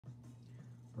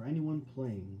For anyone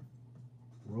playing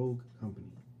Rogue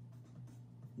Company.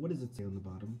 What does it say on the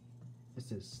bottom? It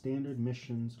says standard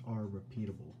missions are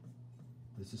repeatable.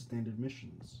 This is standard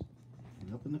missions.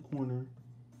 And up in the corner,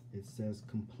 it says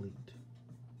complete.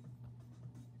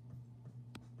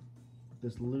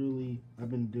 This literally, I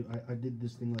did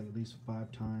this thing like at least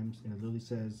 5 times, and it literally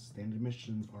says standard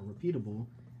missions are repeatable.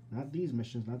 Not these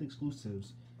missions, not the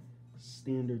exclusives.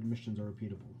 Standard missions are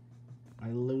repeatable. I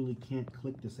literally can't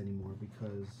click this anymore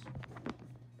because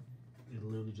it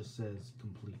literally just says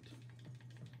complete.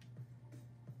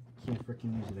 Can't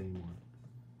freaking use it anymore.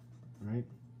 Alright?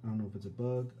 I don't know if it's a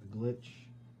bug, a glitch,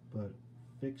 but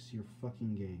fix your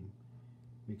fucking game.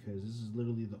 Because this is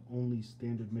literally the only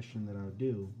standard mission that I'll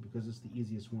do, because it's the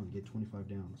easiest one. Get 25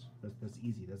 downs. That's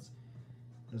easy. That's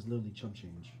literally chump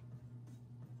change.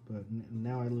 But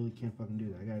now I literally can't fucking do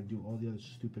that. I gotta do all the other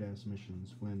stupid ass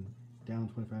missions when down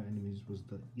 25 enemies was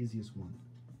the easiest one.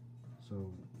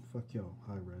 So fuck y'all,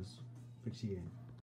 high res. Fix your game.